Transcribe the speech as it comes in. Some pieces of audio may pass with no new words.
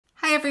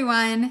Hi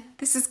everyone!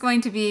 This is going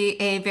to be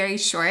a very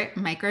short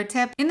micro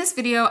tip. In this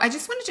video, I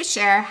just wanted to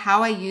share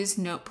how I use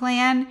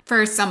NotePlan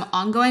for some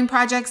ongoing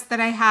projects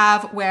that I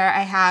have where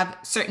I have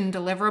certain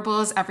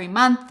deliverables every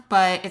month,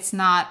 but it's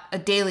not a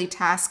daily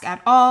task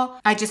at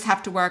all. I just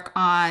have to work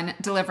on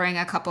delivering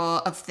a couple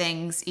of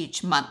things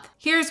each month.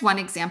 Here's one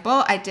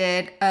example. I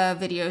did a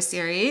video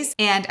series,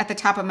 and at the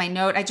top of my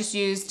note, I just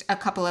used a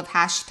couple of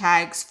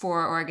hashtags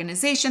for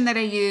organization that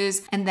I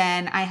use, and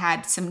then I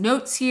had some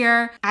notes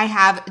here. I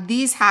have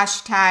these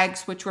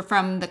hashtags, which were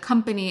from the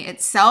company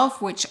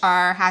itself, which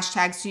are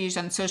hashtags to use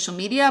on social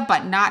media,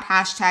 but not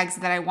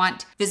hashtags that I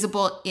want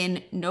visible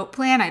in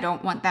NotePlan. I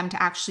don't want them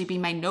to actually be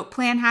my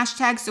NotePlan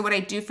hashtags. So what I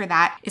do for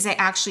that is I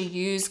actually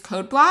use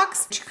code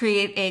blocks. To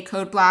create a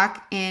code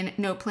block in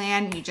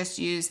NotePlan, you just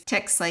use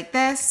ticks like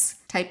this.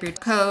 Type your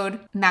code,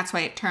 and that's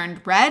why it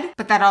turned red.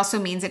 But that also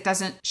means it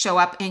doesn't show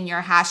up in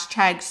your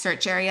hashtag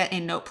search area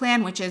in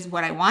NotePlan, which is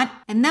what I want.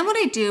 And then what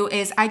I do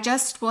is I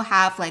just will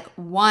have like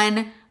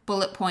one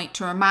bullet point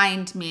to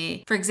remind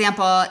me. For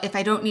example, if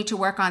I don't need to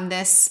work on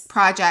this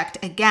project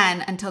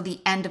again until the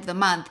end of the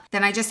month,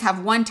 then I just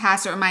have one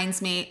task that reminds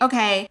me,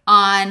 okay,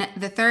 on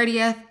the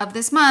 30th of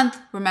this month,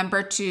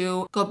 remember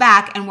to go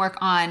back and work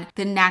on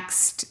the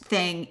next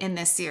thing in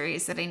this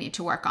series that I need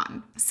to work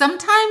on.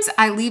 Sometimes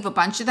I leave a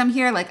bunch of them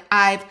here. Like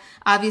I've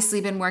obviously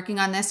been working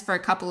on this for a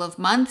couple of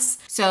months.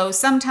 So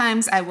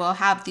sometimes I will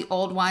have the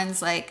old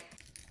ones, like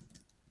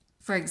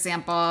for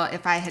example,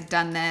 if I had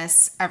done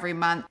this every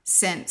month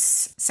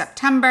since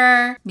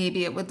September,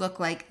 maybe it would look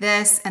like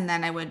this, and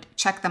then I would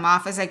check them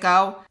off as I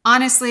go.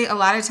 Honestly, a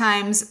lot of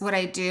times what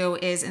I do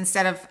is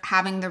instead of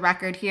having the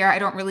record here, I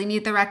don't really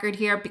need the record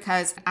here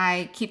because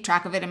I keep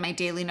track of it in my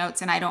daily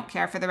notes and I don't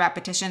care for the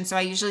repetition. So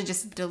I usually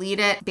just delete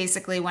it.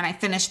 Basically, when I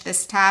finish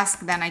this task,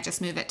 then I just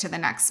move it to the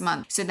next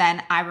month. So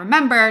then I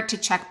remember to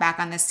check back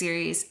on this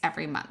series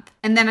every month.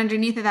 And then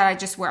underneath of that, I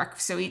just work.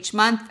 So each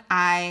month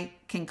I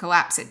can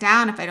collapse it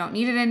down if I don't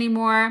need it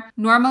anymore.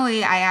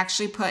 Normally, I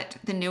actually put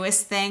the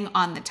newest thing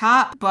on the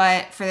top,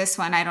 but for this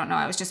one, I don't know.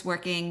 I was just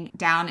working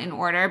down in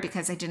order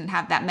because I didn't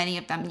have that many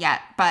of them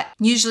yet, but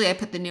usually I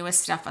put the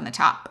newest stuff on the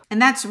top.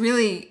 And that's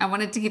really, I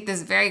wanted to keep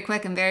this very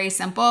quick and very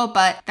simple,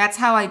 but that's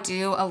how I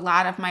do a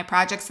lot of my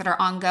projects that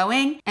are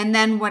ongoing. And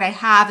then what I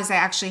have is I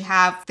actually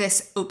have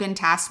this open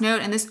task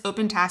note, and this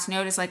open task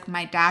note is like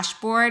my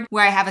dashboard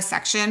where I have a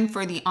section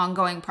for the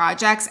ongoing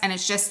projects, and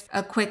it's just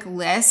a quick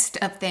list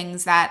of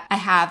things that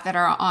I have that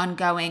are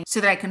ongoing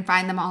so that I can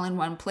find them all in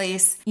one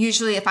place.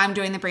 Usually if I'm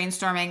doing the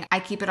brainstorming, I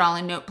keep it all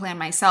in NotePlan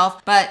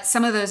myself, but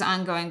some of those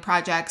ongoing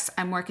projects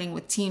I'm working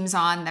with teams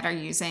on that are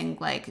using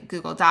like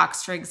Google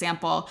Docs, for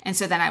example. And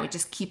so then I would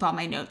just keep all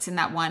my notes in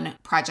that one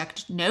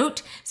project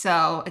note.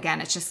 So again,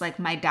 it's just like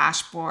my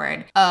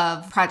dashboard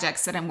of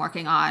projects that I'm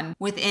working on.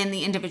 Within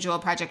the individual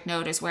project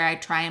note is where I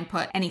try and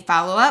put any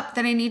follow-up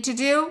that I need to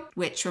do,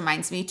 which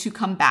reminds me to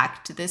come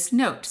back to this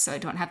note so I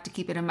don't have to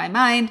keep it in my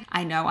mind.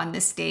 I know on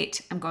this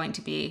date I'm going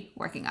to be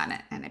working on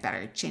it, and I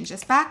better change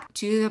this back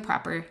to the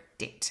proper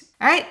date.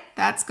 All right,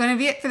 that's going to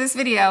be it for this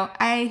video.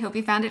 I hope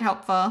you found it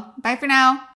helpful. Bye for now.